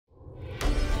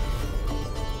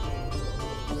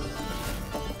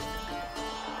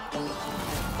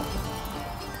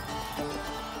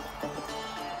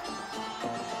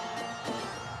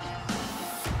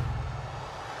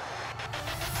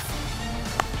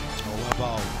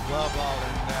bowled,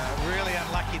 and really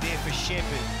unlucky there for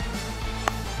Shepherd.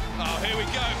 Oh, here we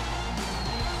go.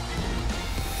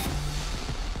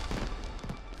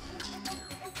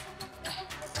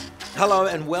 Hello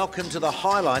and welcome to the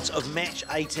highlights of match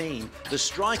 18. The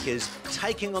Strikers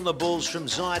taking on the Bulls from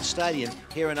Zayed Stadium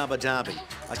here in Abu Dhabi.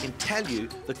 I can tell you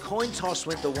the coin toss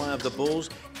went the way of the Bulls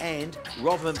and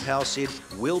Rovman Powell said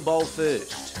we'll bowl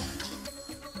first.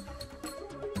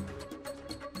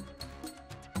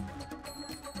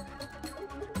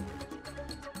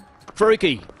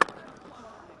 Faruqi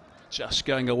just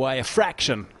going away a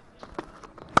fraction.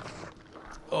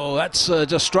 Oh, that's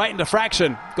just straight into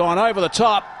fraction. Gone over the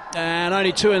top and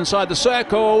only two inside the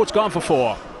circle. It's gone for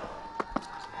four.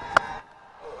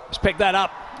 He's picked that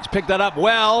up. He's picked that up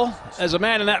well as a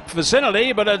man in that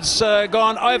vicinity, but it's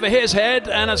gone over his head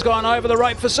and it's gone over the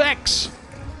rope for six.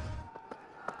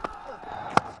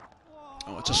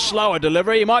 Oh, it's a slower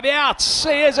delivery. He might be out.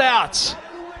 He is out.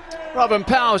 Robin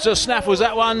Powers just snaffles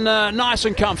that one nice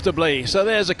and comfortably. So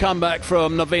there's a comeback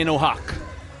from Naveen ul-Haq.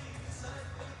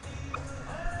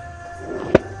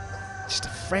 Just a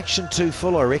fraction too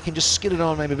full, I reckon. Just skidded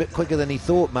on maybe a bit quicker than he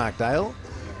thought, Mark Dale.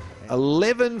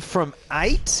 11 from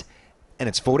 8, and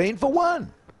it's 14 for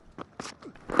 1.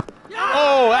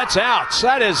 Oh, that's out.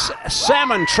 That is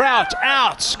salmon trout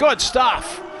out. Good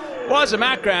stuff. Wazim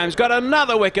Akram's got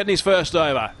another wicket in his first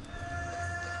over.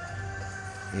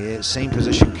 Yeah, seam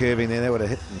position curving there. That would have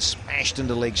hit and smashed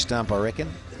into leg stump, I reckon.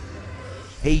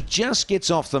 He just gets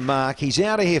off the mark. He's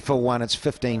out of here for 1. It's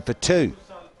 15 for 2.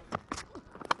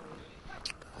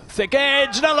 Thick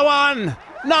edge, another one.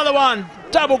 Another one.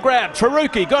 Double grab.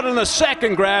 Faruqi got in the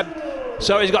second grab.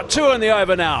 So he's got 2 in the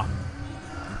over now.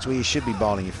 That's where you should be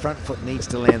bowling. Your front foot needs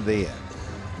to land there.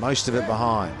 Most of it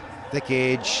behind. Thick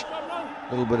edge. A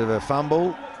little bit of a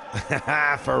fumble.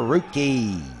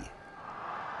 Faruqi.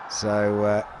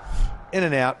 So in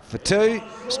and out for 2.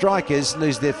 Strikers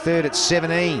lose their third at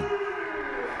 17.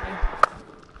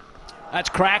 That's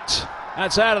cracked.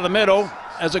 That's out of the middle.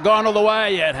 Has it gone all the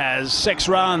way? It has. 6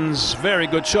 runs. Very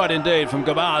good shot indeed from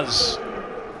Gabaz.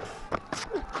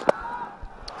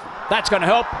 That's going to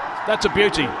help. That's a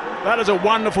beauty. That is a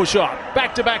wonderful shot.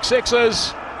 Back-to-back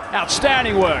sixes.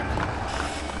 Outstanding work.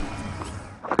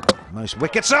 Most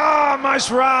wickets. Oh, most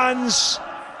runs.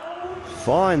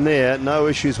 Fine there, no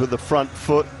issues with the front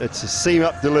foot. It's a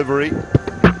seam-up delivery.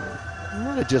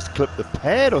 Might have just clipped the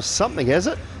pad or something, has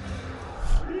it?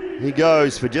 He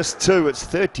goes for just 2. It's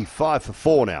 35 for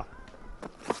 4 now.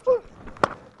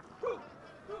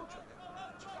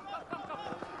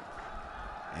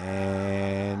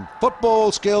 And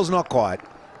football skills, not quite.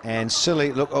 And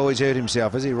silly, look, oh, he's hurt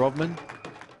himself, is he, Rovman?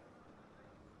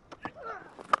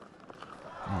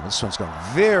 Oh, this one's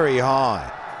gone very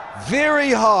high. Very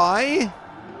high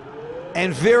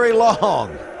and very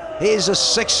long. Here's a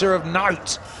sixer of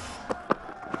note.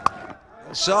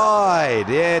 Side,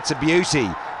 yeah, it's a beauty.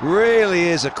 Really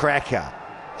is a cracker.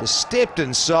 Just stepped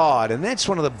inside, and that's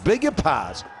one of the bigger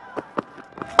parts.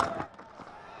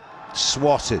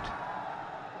 Swatted.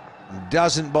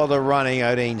 Doesn't bother running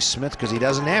Odean Smith because he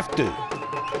doesn't have to.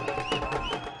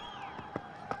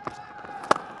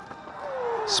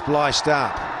 Spliced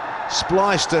up.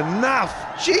 Spliced enough.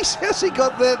 Jeez, how's he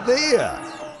got that there?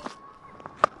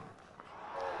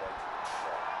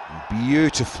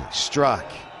 Beautifully struck.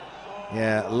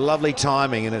 Yeah, lovely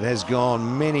timing, and it has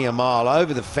gone many a mile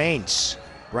over the fence.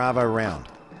 Bravo round.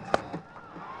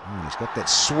 Oh, he's got that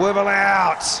swivel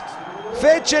out.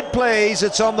 Fetch it, please.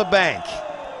 It's on the bank.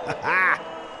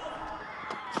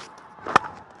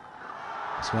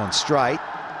 It's gone straight.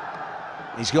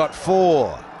 He's got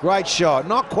 4. Great shot.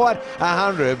 Not quite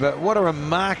 100, but what a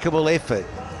remarkable effort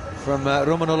from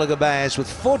Rovman Gabaz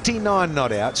with 49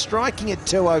 not out, striking at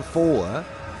 204.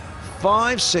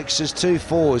 5 sixes, 2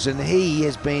 4s, and he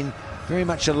has been very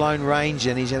much a lone ranger,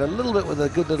 and he's had a little bit with a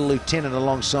good little lieutenant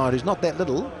alongside who's not that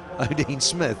little, Odean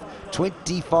Smith.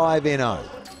 25 NO.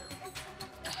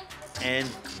 And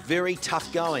very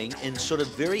tough going in sort of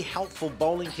very helpful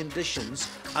bowling conditions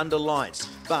under lights.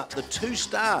 But the 2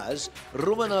 stars,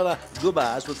 Rovman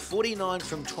Gabaz with 49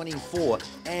 from 24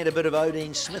 and a bit of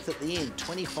Odean Smith at the end,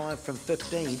 25 from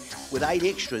 15 with 8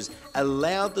 extras,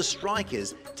 allowed the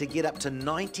Strikers to get up to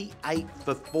 98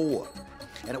 for 4.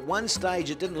 And at one stage,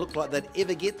 it didn't look like they'd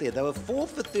ever get there. They were 4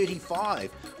 for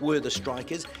 35 were the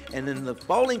Strikers. And in the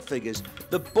bowling figures,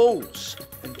 the Bulls,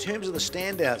 in terms of the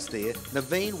standouts there,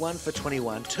 Naveen 1 for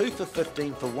 21, 2 for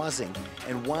 15 for Wazim,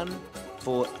 and 1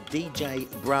 for DJ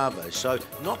Bravo. So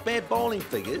not bad bowling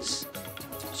figures.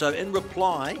 So in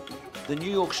reply, the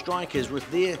New York Strikers, with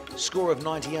their score of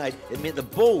 98, it meant the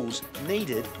Bulls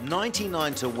needed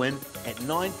 99 to win, at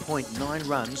 9.9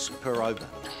 runs per over.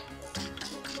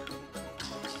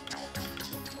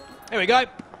 Here we go.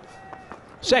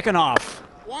 Second half.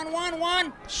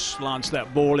 1-1-1. Slants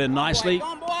that ball in nicely.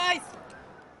 Come on, boys.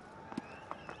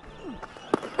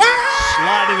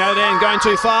 Sliding it in, going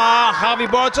too far. Harvey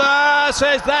Borta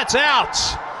says that's out.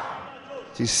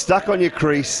 He's stuck on your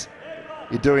crease.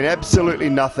 You're doing absolutely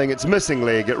nothing. It's missing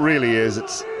leg, it really is.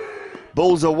 It's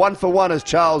Bulls are 1 for 1 as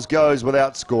Charles goes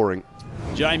without scoring.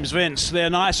 James Vince, they're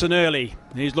nice and early.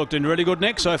 He's looked in really good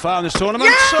nick so far in this tournament.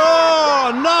 Yeah!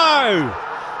 Oh, no!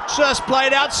 Just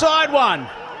played outside one.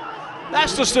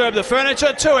 That's disturbed the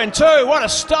furniture. 2 and 2. What a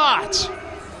start.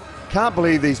 Can't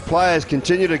believe these players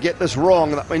continue to get this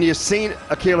wrong. When you've seen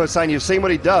Akil Hussain, you've seen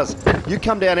what he does. You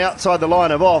come down outside the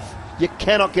line of off, you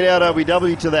cannot get out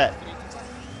OBW to that.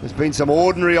 There's been some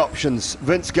ordinary options.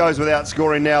 Vince goes without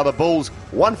scoring now. The Bulls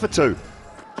 1 for 2.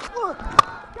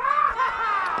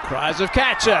 Cries of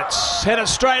catch it. Hit it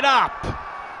straight up.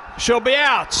 She'll be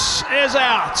out. Is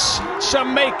out.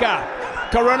 Shamika.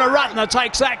 Karunaratne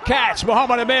takes that catch.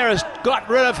 Mohamed Amir has got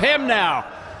rid of him now.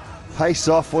 Pace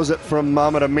off, was it from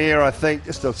Mohamed Amir, I think.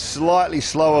 Just a slightly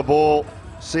slower ball.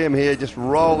 See him here, just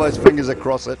roll those fingers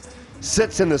across it.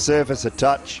 Sits in the surface a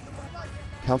touch.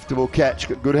 Comfortable catch,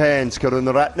 got good hands,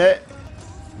 Karunaratne.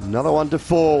 Another one to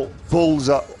fall. Bulls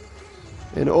up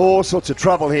in all sorts of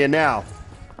trouble here now.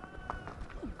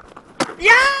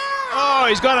 Yeah! Oh,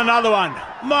 he's got another one.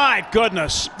 My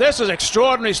goodness, this is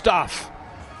extraordinary stuff.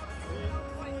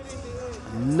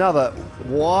 Another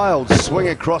wild swing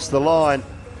across the line.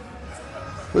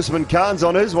 Usman Khan's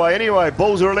on his way anyway.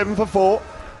 Bulls are 11 for 4.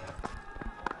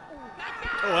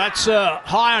 Oh, that's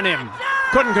high on him.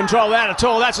 Couldn't control that at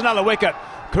all. That's another wicket.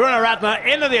 Karunaratne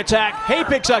into the attack. He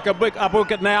picks up a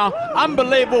wicket now.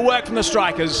 Unbelievable work from the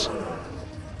strikers.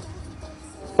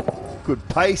 Good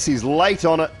pace. He's late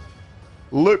on it.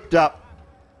 Looped up.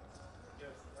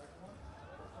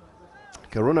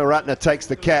 Karunaratne takes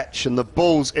the catch, and the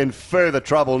Bulls in further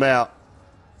trouble now.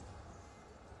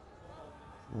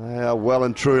 They are well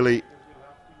and truly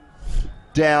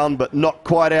down, but not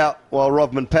quite out while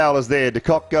Rodman Powell is there. De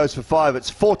Kock goes for 5. It's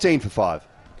 14 for 5.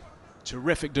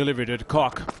 Terrific delivery to De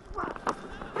Kock.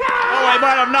 Oh, he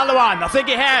might have another one. I think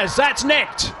he has. That's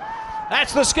nicked.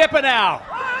 That's the skipper now.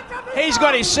 He's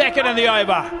got his second in the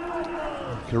over.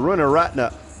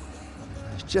 Karunaratne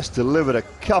has just delivered a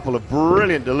couple of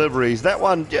brilliant deliveries. That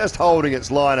one just holding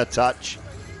its line a touch.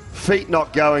 Feet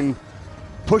not going,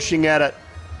 pushing at it.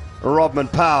 Rodman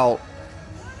Powell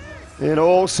in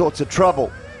all sorts of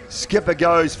trouble. Skipper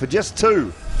goes for just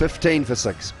 2. 15 for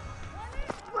 6.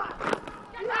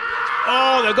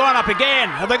 Oh, they're going up again.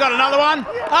 Have they got another one?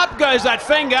 Up goes that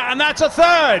finger, and that's a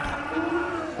third.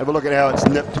 Have a look at how it's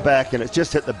nipped back, and it's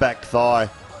just hit the back thigh.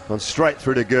 Gone straight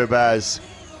through to Gurbaz.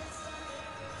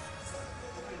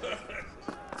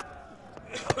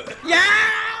 Yeah!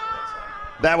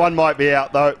 That one might be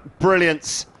out, though.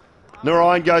 Brilliance.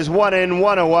 Narayan goes 1 in,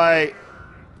 1 away.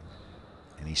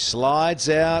 And he slides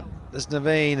out. There's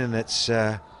Naveen, and it's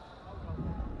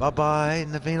bye-bye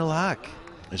Naveen al-Haq.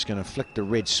 He's going to flick the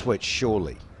red switch,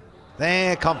 surely.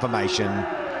 There, confirmation.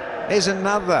 There's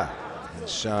another. And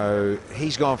so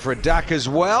he's gone for a duck as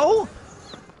well.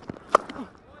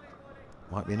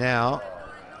 Might be now.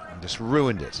 And just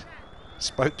ruined it.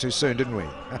 Spoke too soon, didn't we?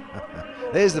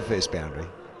 There's the first boundary.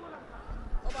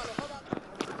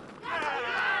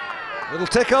 Little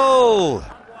tickle.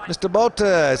 Mr.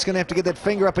 Bolter is going to have to get that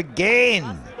finger up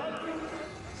again.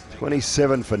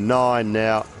 27 for 9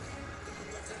 now.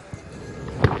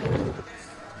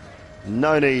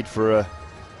 No need for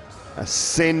a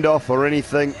send-off or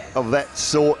anything of that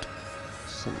sort.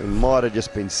 Something might have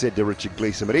just been said to Richard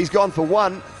Gleeson, but he's gone for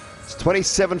 1. It's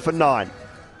 27 for 9.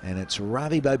 And it's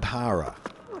Ravi Bopara,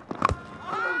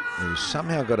 who's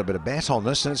somehow got a bit of bat on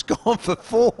this, and it's gone for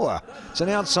 4. It's an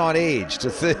outside edge to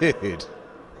third.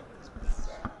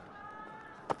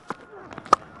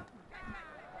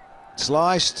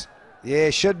 Sliced. Yeah,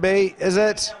 should be. Is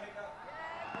it?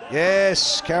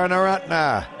 Yes,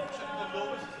 Karunaratne.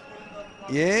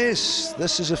 Yes,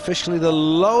 this is officially the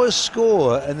lowest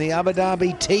score in the Abu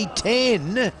Dhabi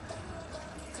T10,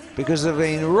 because they've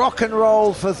been rock and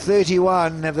roll for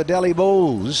 31, have the Delhi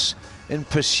Bulls in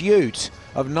pursuit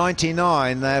of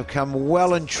 99. They have come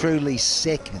well and truly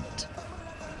second.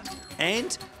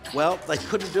 And, well, they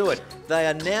couldn't do it. They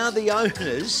are now the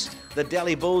owners, the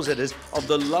Delhi Bulls it is, of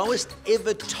the lowest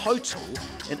ever total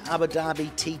in Abu Dhabi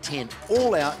T10.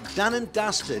 All out, done and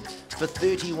dusted for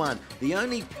 31. The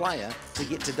only player to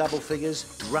get to double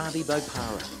figures, Ravi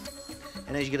Bopara.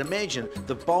 And as you can imagine,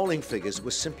 the bowling figures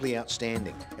were simply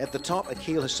outstanding. At the top,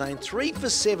 Akhil Hussain, 3 for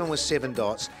 7 with 7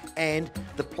 dots. And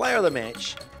the player of the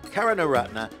match,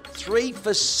 Karunaratne, 3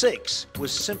 for 6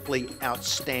 was simply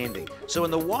outstanding. So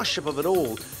in the wash-up of it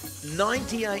all,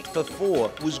 98 for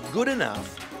 4 was good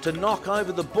enough to knock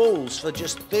over the Bulls for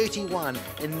just 31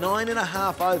 in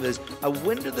 9.5 overs, a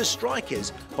win to the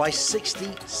strikers by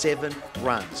 67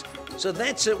 runs. So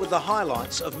that's it with the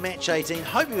highlights of match 18.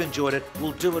 Hope you enjoyed it.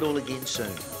 We'll do it all again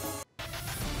soon.